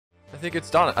think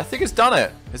it's done it. I think it's done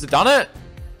it. Has it done it?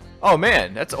 Oh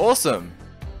man, that's awesome.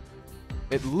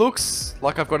 It looks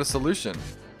like I've got a solution.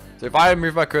 So if I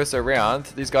move my cursor around,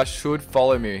 these guys should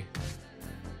follow me.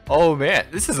 Oh man,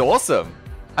 this is awesome.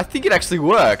 I think it actually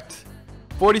worked.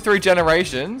 43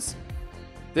 generations.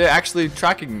 They're actually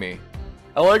tracking me.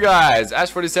 Hello guys,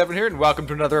 Ash47 here and welcome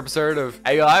to another episode of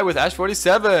AI with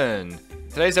Ash47.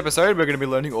 Today's episode we're going to be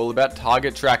learning all about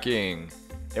target tracking.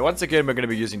 Now once again we're going to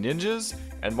be using ninjas,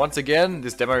 and once again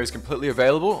this demo is completely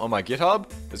available on my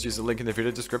GitHub. Let's use the link in the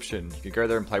video description. You can go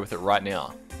there and play with it right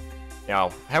now.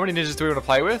 Now, how many ninjas do we want to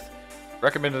play with?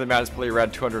 Recommended amount is probably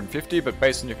around 250, but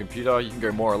based on your computer you can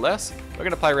go more or less. We're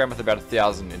going to play around with about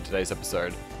 1,000 in today's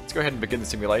episode. Let's go ahead and begin the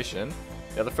simulation.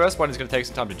 Now the first one is going to take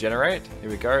some time to generate. Here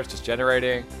we go, it's just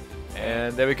generating.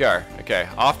 And there we go. Okay,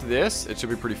 after this, it should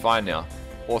be pretty fine now.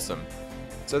 Awesome.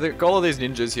 So the goal of these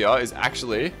ninjas here is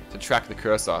actually to track the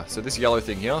cursor. So this yellow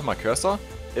thing here, my cursor,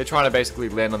 they're trying to basically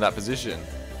land on that position.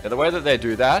 Now the way that they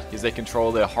do that is they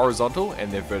control their horizontal and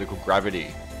their vertical gravity.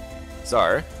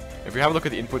 So, if we have a look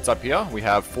at the inputs up here, we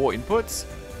have 4 inputs.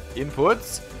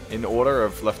 Inputs in order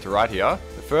of left to right here.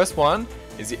 The first one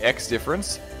is the X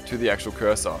difference to the actual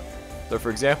cursor. So for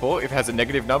example, if it has a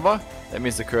negative number, that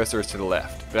means the cursor is to the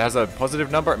left. If it has a positive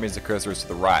number, it means the cursor is to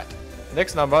the right. The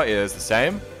next number is the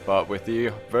same, but with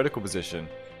the vertical position.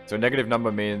 So a negative number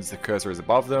means the cursor is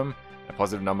above them, a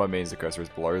positive number means the cursor is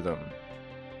below them.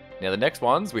 Now the next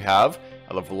ones we have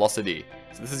are the velocity.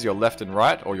 So this is your left and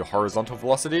right, or your horizontal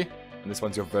velocity, and this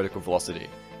one's your vertical velocity.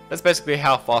 That's basically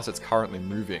how fast it's currently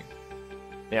moving.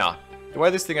 Now, the way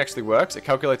this thing actually works, it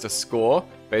calculates a score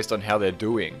based on how they're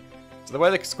doing. So the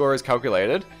way the score is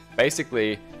calculated,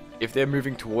 basically, if they're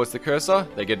moving towards the cursor,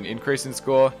 they get an increase in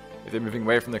score. If they're moving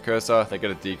away from the cursor, they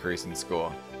get a decrease in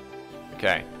score.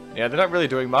 Okay, now they're not really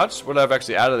doing much. What I've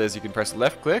actually added is you can press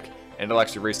left click, and it'll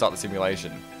actually restart the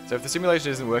simulation. So if the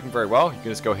simulation isn't working very well, you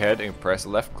can just go ahead and press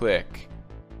left click.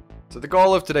 So the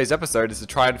goal of today's episode is to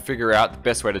try and figure out the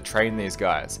best way to train these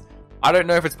guys. I don't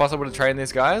know if it's possible to train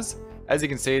these guys. As you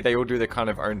can see, they all do their kind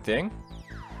of own thing.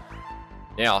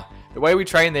 Now, the way we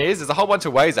train these, there's a whole bunch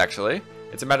of ways actually.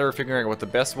 It's a matter of figuring out what the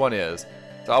best one is.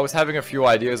 So I was having a few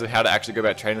ideas of how to actually go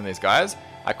about training these guys.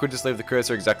 I could just leave the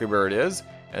cursor exactly where it is,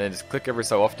 and then just click every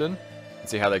so often, and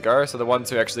see how they go. So the ones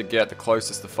who actually get the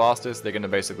closest, the fastest, they're going to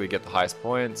basically get the highest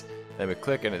points. Then we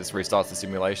click and it just restarts the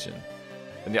simulation.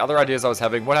 And the other ideas I was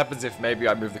having, what happens if maybe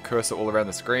I move the cursor all around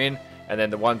the screen, and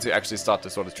then the ones who actually start to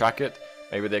sort of track it,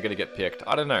 maybe they're going to get picked.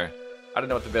 I don't know. I don't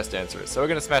know what the best answer is. So we're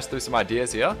going to smash through some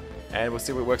ideas here, and we'll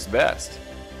see what works best.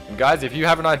 And guys, if you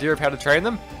have an idea of how to train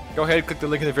them, go ahead, click the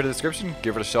link in the video description,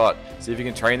 give it a shot. See if you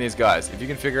can train these guys. If you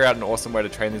can figure out an awesome way to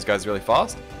train these guys really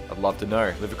fast, I'd love to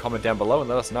know. Leave a comment down below and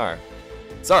let us know.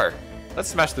 So, let's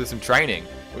smash through some training.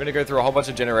 We're going to go through a whole bunch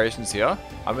of generations here.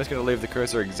 I'm just going to leave the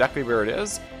cursor exactly where it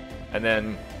is. And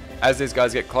then, as these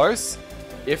guys get close,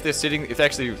 if they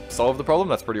actually solve the problem,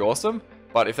 that's pretty awesome.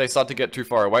 But if they start to get too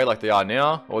far away like they are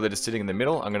now, or they're just sitting in the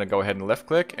middle, I'm going to go ahead and left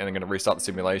click, and I'm going to restart the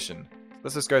simulation.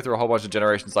 Let's just go through a whole bunch of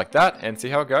generations like that, and see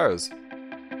how it goes.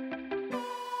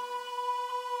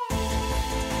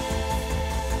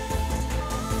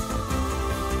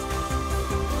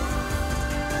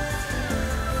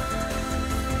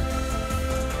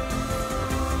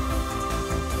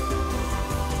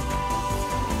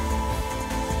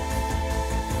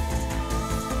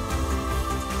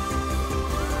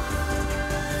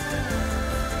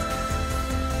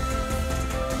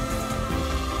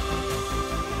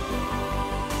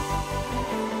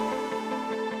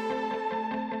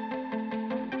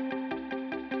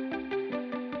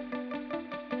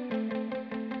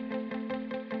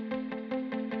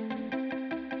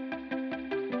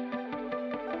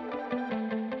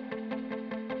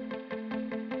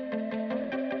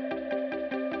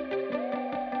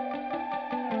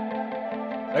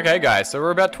 Okay guys, so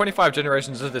we're about 25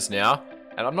 generations of this now,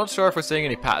 and I'm not sure if we're seeing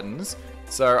any patterns.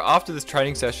 So after this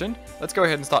training session, let's go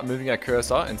ahead and start moving our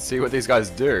cursor and see what these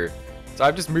guys do. So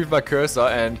I've just moved my cursor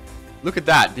and look at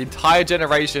that, the entire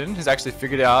generation has actually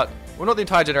figured out, well not the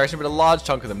entire generation, but a large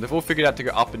chunk of them, they've all figured out to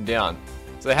go up and down.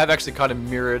 So they have actually kind of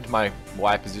mirrored my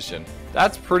Y position.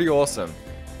 That's pretty awesome.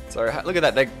 So look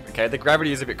at that, okay, the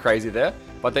gravity is a bit crazy there,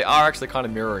 but they are actually kind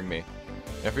of mirroring me.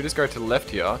 Now if we just go to the left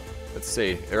here, let's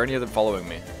see, are any of them following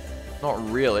me?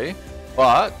 Not really,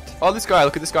 but, oh this guy,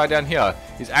 look at this guy down here.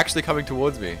 He's actually coming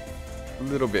towards me. A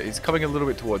little bit, he's coming a little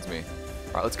bit towards me.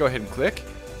 Alright, let's go ahead and click.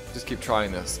 Just keep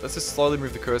trying this. Let's just slowly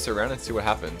move the cursor around and see what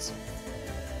happens.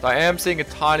 So I am seeing a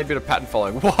tiny bit of pattern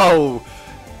following. Whoa!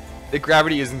 The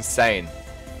gravity is insane.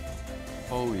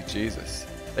 Holy Jesus.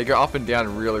 They go up and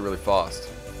down really, really fast.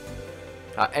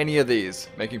 Are any of these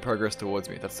making progress towards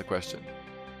me? That's the question.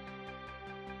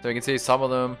 So you can see some of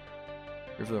them,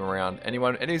 move them around.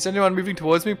 Is anyone moving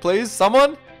towards me, please?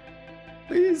 Someone?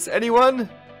 Please, anyone?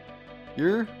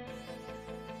 You?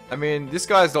 I mean, this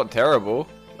guy's not terrible.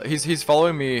 He's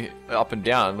following me up and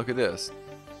down. Look at this.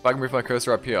 If I can move my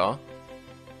cursor up here.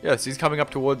 Yes, he's coming up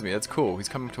towards me. That's cool. He's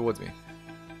coming towards me.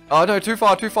 Oh no, too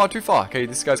far, too far, too far. Okay,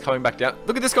 this guy's coming back down.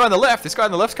 Look at this guy on the left. This guy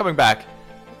on the left's coming back.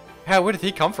 Where did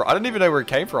he come from? I don't even know where he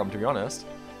came from, to be honest.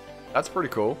 That's pretty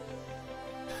cool.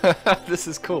 This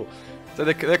is cool. So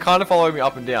they're kind of following me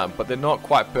up and down, but they're not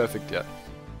quite perfect yet.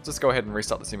 Let's just go ahead and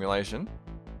restart the simulation.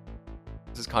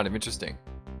 This is kind of interesting.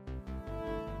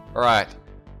 Alright.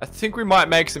 I think we might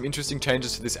make some interesting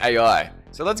changes to this AI.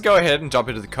 So let's go ahead and jump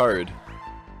into the code.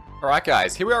 Alright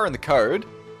guys, here we are in the code.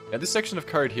 Now this section of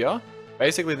code here,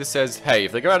 basically this says, hey,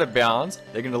 if they go out of bounds,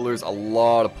 they're going to lose a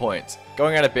lot of points.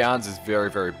 Going out of bounds is very,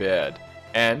 very bad.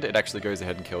 And it actually goes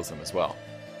ahead and kills them as well.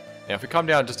 Now if we come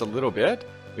down just a little bit,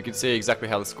 we can see exactly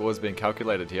how the score is being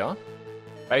calculated here.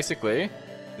 Basically,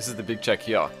 this is the big check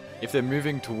here. If they're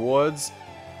moving towards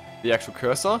the actual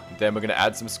cursor, then we're going to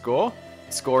add some score.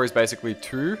 The score is basically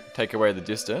 2, take away the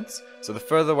distance. So the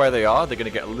further away they are, they're going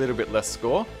to get a little bit less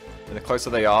score. And the closer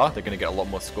they are, they're going to get a lot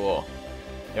more score.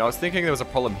 Now I was thinking there was a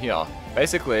problem here.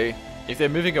 Basically, if they're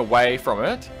moving away from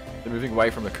it, they're moving away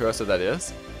from the cursor that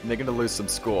is, and they're going to lose some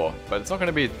score. But it's not going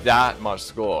to be that much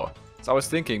score. So I was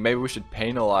thinking maybe we should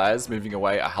penalize moving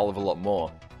away a hell of a lot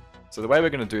more. So the way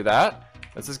we're going to do that,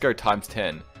 let's just go times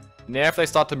 10. Now if they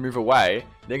start to move away,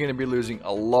 they're going to be losing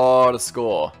a lot of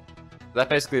score. That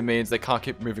basically means they can't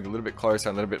keep moving a little bit closer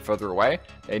and a little bit further away.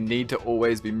 They need to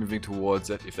always be moving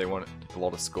towards it if they want a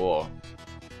lot of score.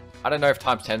 I don't know if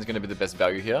times 10 is going to be the best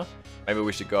value here. Maybe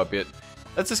we should go a bit...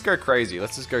 Let's just go crazy.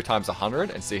 Let's just go times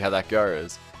 100 and see how that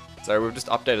goes. So we've just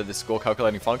updated this score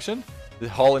calculating function. The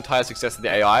whole entire success of the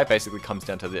AI basically comes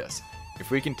down to this. If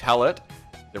we can tell it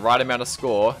the right amount of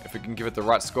score, if we can give it the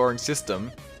right scoring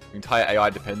system, the entire AI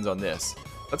depends on this.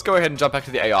 Let's go ahead and jump back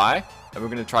to the AI, and we're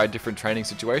going to try a different training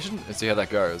situation and see how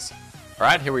that goes.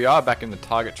 Alright, here we are back in the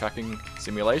target tracking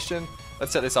simulation.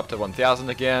 Let's set this up to 1000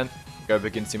 again. Go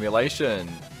begin simulation.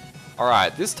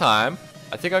 Alright, this time,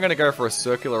 I think I'm going to go for a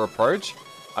circular approach.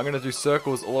 I'm going to do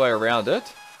circles all the way around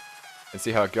it and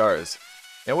see how it goes.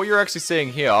 Now what you're actually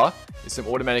seeing here is some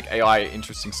automatic AI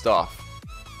interesting stuff.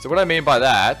 So what I mean by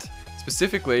that,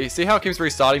 specifically, see how it keeps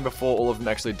restarting before all of them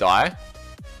actually die?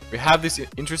 We have this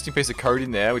interesting piece of code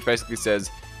in there which basically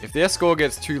says, if their score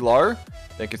gets too low,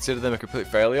 then consider them a complete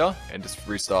failure and just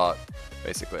restart,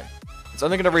 basically. It's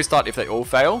only going to restart if they all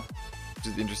fail, which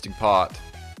is the interesting part.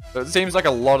 So it seems like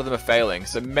a lot of them are failing,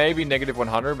 so maybe negative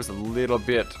 100 was a little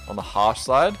bit on the harsh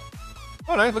side.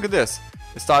 Oh no, look at this.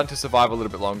 It's starting to survive a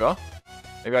little bit longer.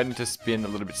 Maybe I need to spin a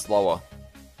little bit slower.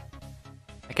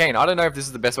 Again, I don't know if this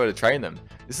is the best way to train them.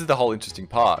 This is the whole interesting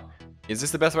part. Is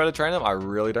this the best way to train them? I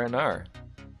really don't know.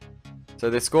 So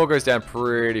their score goes down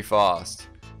pretty fast.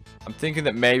 I'm thinking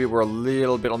that maybe we're a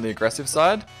little bit on the aggressive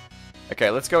side. Okay,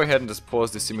 let's go ahead and just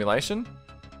pause this simulation.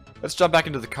 Let's jump back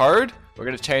into the code. We're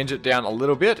going to change it down a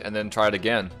little bit and then try it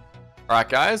again. Alright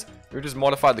guys, we just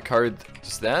modified the code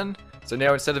just then. So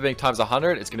now instead of being times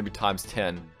 100, it's going to be times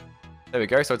 10. There we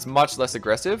go, so it's much less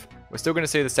aggressive. We're still going to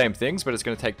see the same things, but it's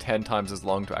going to take 10 times as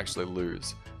long to actually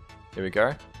lose. Here we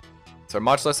go. So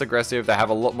much less aggressive, they have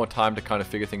a lot more time to kind of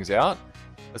figure things out.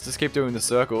 Let's just keep doing the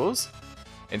circles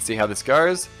and see how this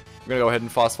goes. I'm going to go ahead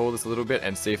and fast forward this a little bit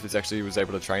and see if this actually was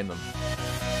able to train them.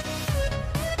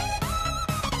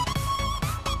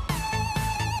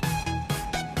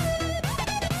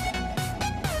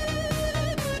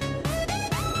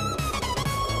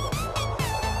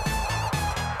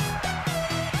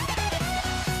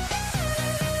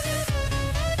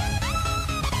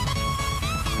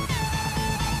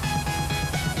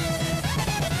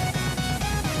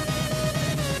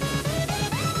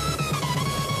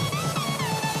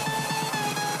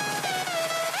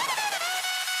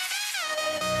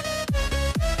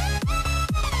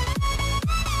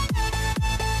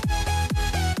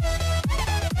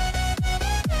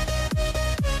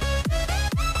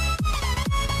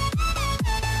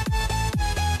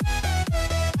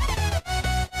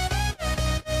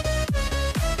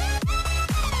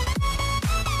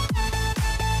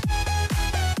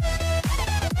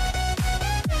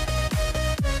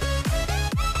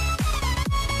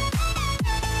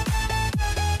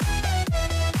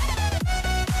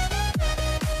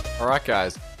 Alright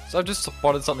guys, so I've just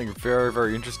spotted something very,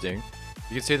 very interesting.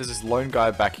 You can see there's this lone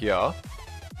guy back here,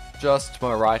 just to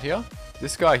my right here.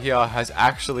 This guy here has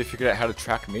actually figured out how to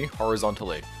track me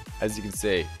horizontally, as you can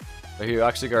see. So he'll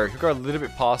actually go, he'll go a little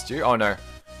bit past you. Oh no,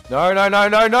 No, no, no,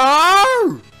 no,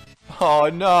 no! Oh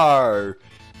no!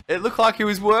 It looked like he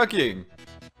was working.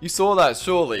 You saw that,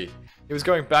 surely. He was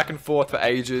going back and forth for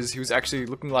ages. He was actually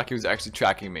looking like he was actually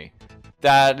tracking me.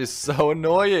 That is so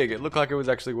annoying. It looked like it was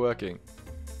actually working.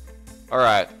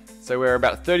 Alright, so we're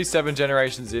about 37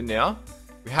 generations in now.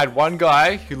 We had one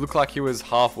guy who looked like he was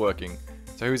half working.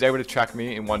 So he was able to track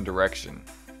me in one direction.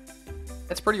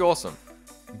 That's pretty awesome.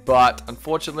 But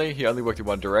unfortunately, he only worked in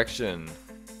one direction.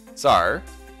 So,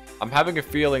 I'm having a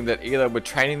feeling that either we're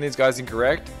training these guys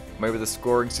incorrect, or maybe the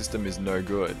scoring system is no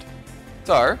good.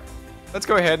 So, let's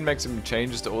go ahead and make some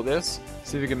changes to all this,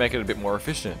 see if we can make it a bit more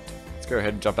efficient. Let's go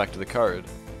ahead and jump back to the code.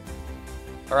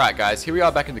 Alright guys, here we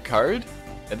are back in the code,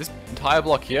 and this entire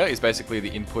block here is basically the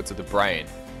inputs of the brain.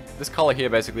 This color here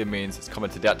basically means it's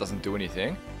commented out, doesn't do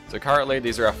anything. So currently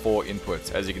these are our 4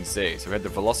 inputs, as you can see. So we had the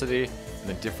velocity and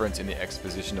the difference in the X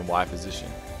position and Y position.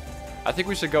 I think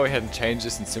we should go ahead and change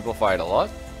this and simplify it a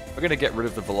lot. We're going to get rid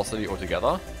of the velocity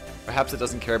altogether. Perhaps it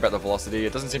doesn't care about the velocity,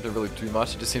 it doesn't seem to really do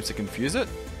much, it just seems to confuse it.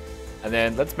 And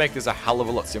then let's make this a hell of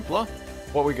a lot simpler.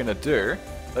 What we're going to do,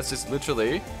 let's just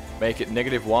literally make it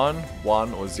 -1,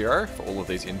 1 or 0 for all of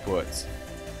these inputs.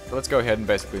 So let's go ahead and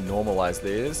basically normalize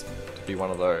these to be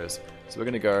one of those. So we're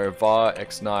going to go var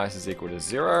xnice is equal to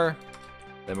 0.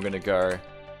 Then we're going to go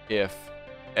if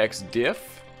xdiff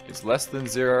is less than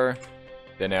 0,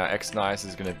 then our xnice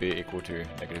is going to be equal to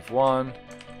 -1.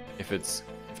 If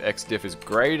xdiff is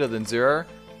greater than 0,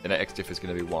 then our xdiff is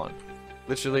going to be 1.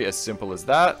 Literally as simple as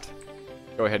that.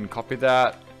 Go ahead and copy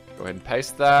that. Go ahead and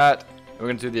paste that. And we're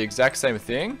going to do the exact same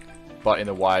thing, but in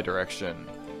the Y direction.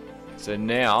 So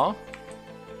now,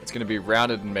 it's going to be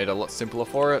rounded and made a lot simpler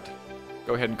for it.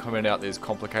 Go ahead and comment out these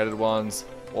complicated ones.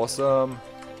 Awesome.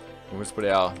 And we'll just put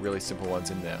our really simple ones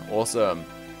in there. Awesome.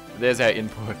 There's our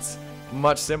inputs.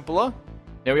 Much simpler.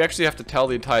 Now we actually have to tell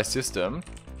the entire system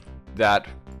that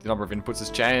the number of inputs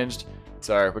has changed.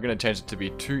 So we're going to change it to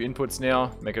be 2 inputs now.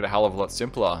 Make it a hell of a lot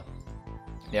simpler.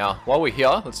 Now, while we're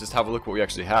here, let's just have a look what we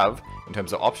actually have in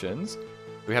terms of options.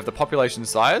 We have the population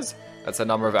size. That's the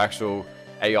number of actual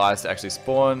AIs to actually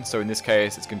spawn. So in this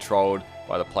case, it's controlled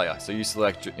by the player. So you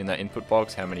select in that input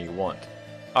box how many you want.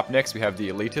 Up next, we have the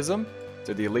elitism.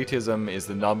 So the elitism is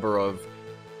the number of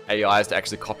AIs to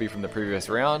actually copy from the previous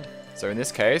round. So in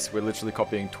this case, we're literally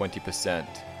copying 20%.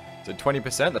 So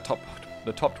 20%,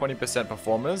 the top 20%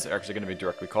 performers are actually going to be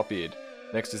directly copied.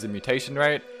 Next is the mutation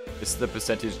rate. This is the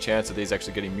percentage chance of these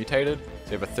actually getting mutated.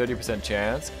 So you have a 30%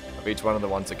 chance of each one of the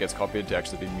ones that gets copied to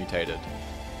actually be mutated.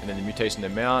 And then the mutation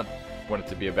amount, we want it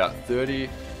to be about 30,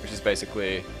 which is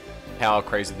basically how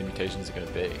crazy the mutations are going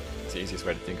to be. It's the easiest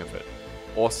way to think of it.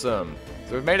 Awesome.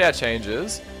 So we've made our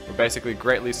changes. We've basically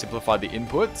greatly simplified the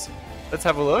inputs. Let's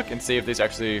have a look and see if this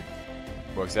actually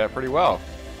works out pretty well.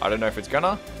 I don't know if it's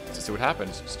gonna. Let's just see what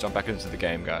happens. Just jump back into the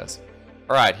game, guys.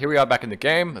 Alright, here we are back in the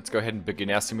game. Let's go ahead and begin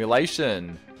our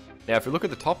simulation. Now, if we look at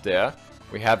the top there,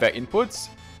 we have our inputs,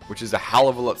 which is a hell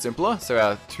of a lot simpler. So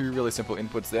our 2 really simple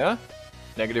inputs there.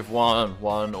 -1,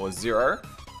 1, or 0,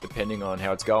 depending on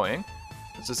how it's going.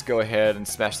 Let's just go ahead and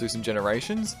smash through some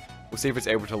generations. We'll see if it's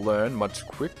able to learn much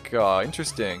quicker.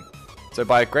 Interesting. So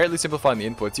by greatly simplifying the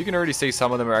inputs, you can already see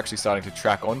some of them are actually starting to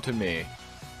track onto me.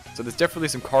 So there's definitely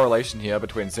some correlation here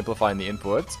between simplifying the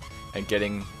inputs and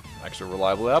getting actual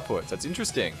reliable outputs. That's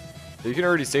interesting. So you can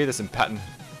already see there's some pattern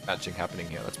matching happening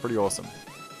here. That's pretty awesome.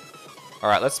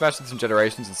 Alright, let's smash in some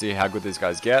generations and see how good these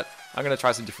guys get. I'm going to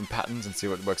try some different patterns and see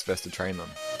what works best to train them.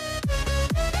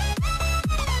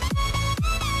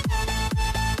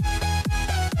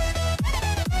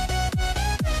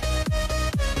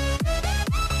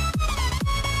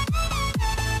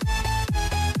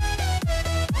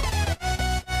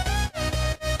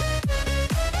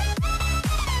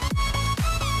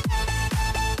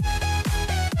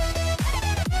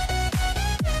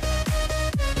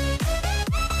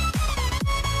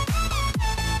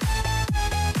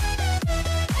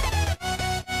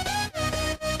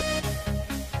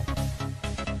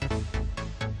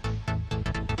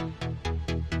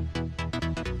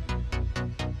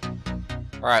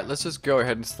 Alright, let's just go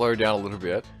ahead and slow down a little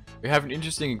bit. We have an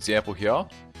interesting example here,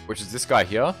 which is this guy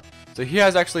here. So he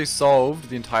has actually solved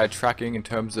the entire tracking in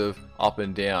terms of up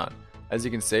and down. As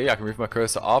you can see, I can move my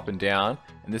cursor up and down,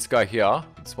 and this guy here,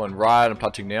 this one right I'm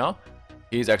touching now,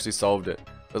 he's actually solved it.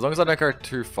 As long as I don't go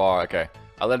too far, okay.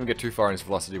 I let him get too far and his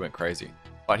velocity went crazy.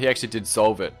 But he actually did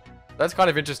solve it. That's kind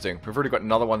of interesting. We've already got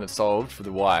another one that's solved for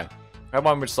the Y. I have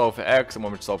one which solved for X and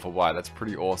one which solved for Y. That's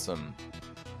pretty awesome.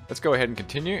 Let's go ahead and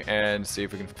continue and see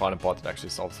if we can find a bot that actually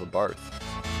solves for both.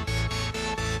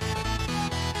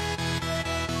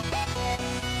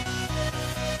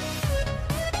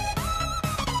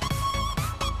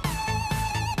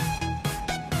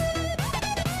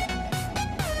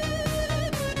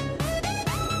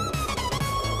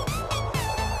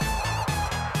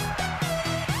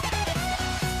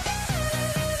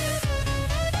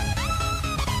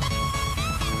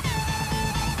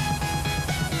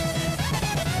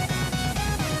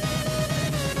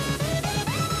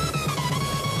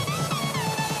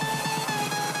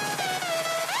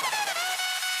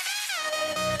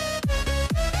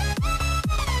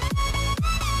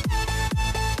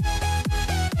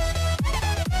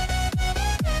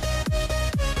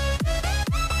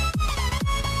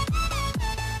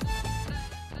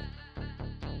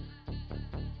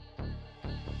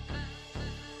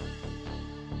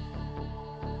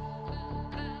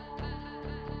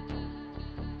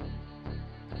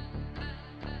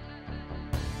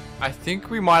 I think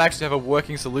we might actually have a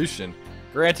working solution.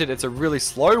 Granted, it's a really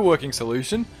slow working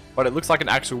solution, but it looks like an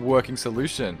actual working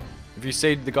solution. If you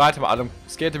see the guy to my... I'm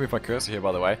scared to move my cursor here,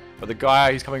 by the way. But the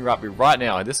guy, he's coming at me right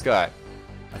now. This guy.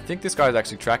 I think this guy is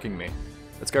actually tracking me.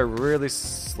 Let's go really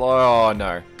slow. Oh,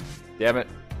 no. Damn it.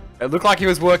 It looked like he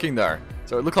was working, though.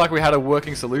 So it looked like we had a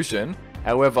working solution.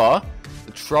 However,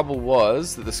 the trouble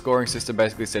was that the scoring system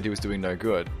basically said he was doing no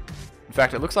good. In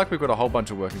fact, it looks like we've got a whole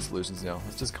bunch of working solutions now.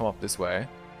 Let's just come up this way.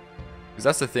 Because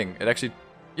that's the thing. It actually...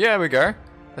 Yeah, there we go.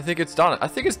 I think it's done it. I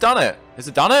think it's done it. Has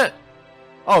it done it?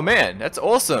 Oh, man. That's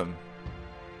awesome.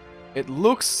 It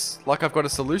looks like I've got a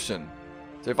solution.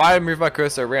 So if I move my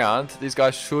cursor around, these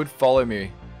guys should follow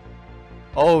me.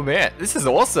 Oh, man. This is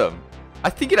awesome. I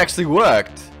think it actually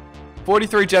worked.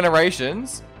 43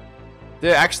 generations.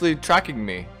 They're actually tracking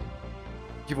me.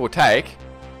 Give or take.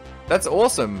 That's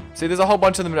awesome. See, there's a whole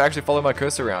bunch of them that actually follow my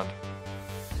cursor around.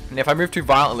 And if I move too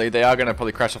violently, they are going to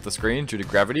probably crash off the screen due to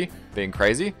gravity being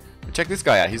crazy. But check this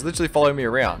guy out. He's literally following me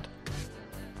around.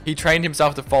 He trained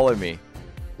himself to follow me.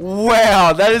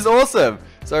 Wow, that is awesome.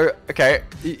 So, okay,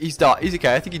 he's died. He's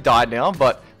okay. I think he died now,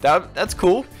 but that's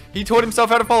cool. He taught himself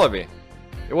how to follow me.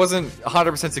 It wasn't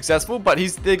 100% successful, but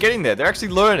they're getting there. They're actually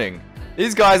learning.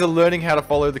 These guys are learning how to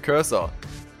follow the cursor.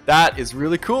 That is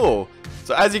really cool.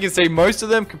 So as you can see, most of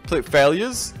them complete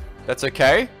failures. That's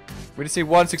okay. We just need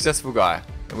one successful guy,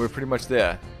 and we're pretty much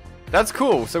there. That's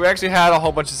cool. So we actually had a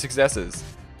whole bunch of successes.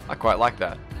 I quite like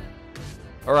that.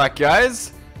 Alright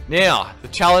guys, now the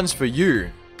challenge for you.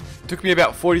 It took me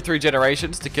about 43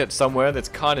 generations to get somewhere that's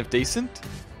kind of decent.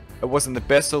 It wasn't the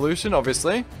best solution,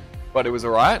 obviously, but it was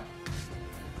alright.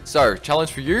 So,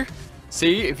 challenge for you.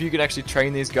 See if you can actually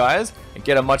train these guys and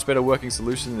get a much better working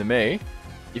solution than me.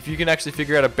 If you can actually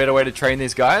figure out a better way to train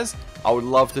these guys, I would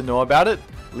love to know about it.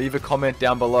 Leave a comment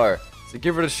down below. So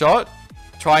give it a shot.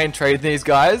 Try and train these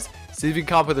guys. See if you can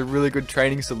come up with a really good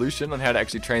training solution on how to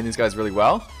actually train these guys really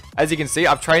well. As you can see,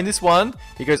 I've trained this one.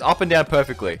 He goes up and down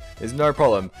perfectly. There's no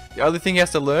problem. The other thing he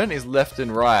has to learn is left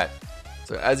and right.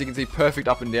 So as you can see, perfect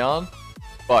up and down,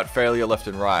 but failure left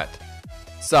and right.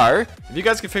 So, if you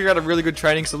guys can figure out a really good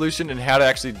training solution and how to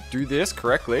actually do this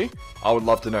correctly, I would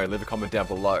love to know. Leave a comment down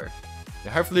below.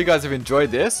 Now, hopefully you guys have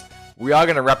enjoyed this. We are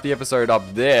going to wrap the episode up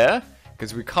there,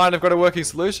 because we kind of got a working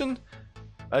solution.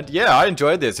 And yeah, I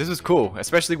enjoyed this. This was cool,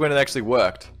 especially when it actually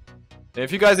worked. And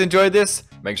if you guys enjoyed this,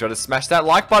 make sure to smash that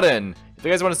like button. If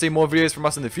you guys want to see more videos from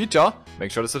us in the future,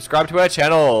 make sure to subscribe to our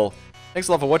channel. Thanks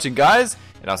a lot for watching, guys,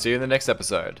 and I'll see you in the next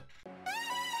episode.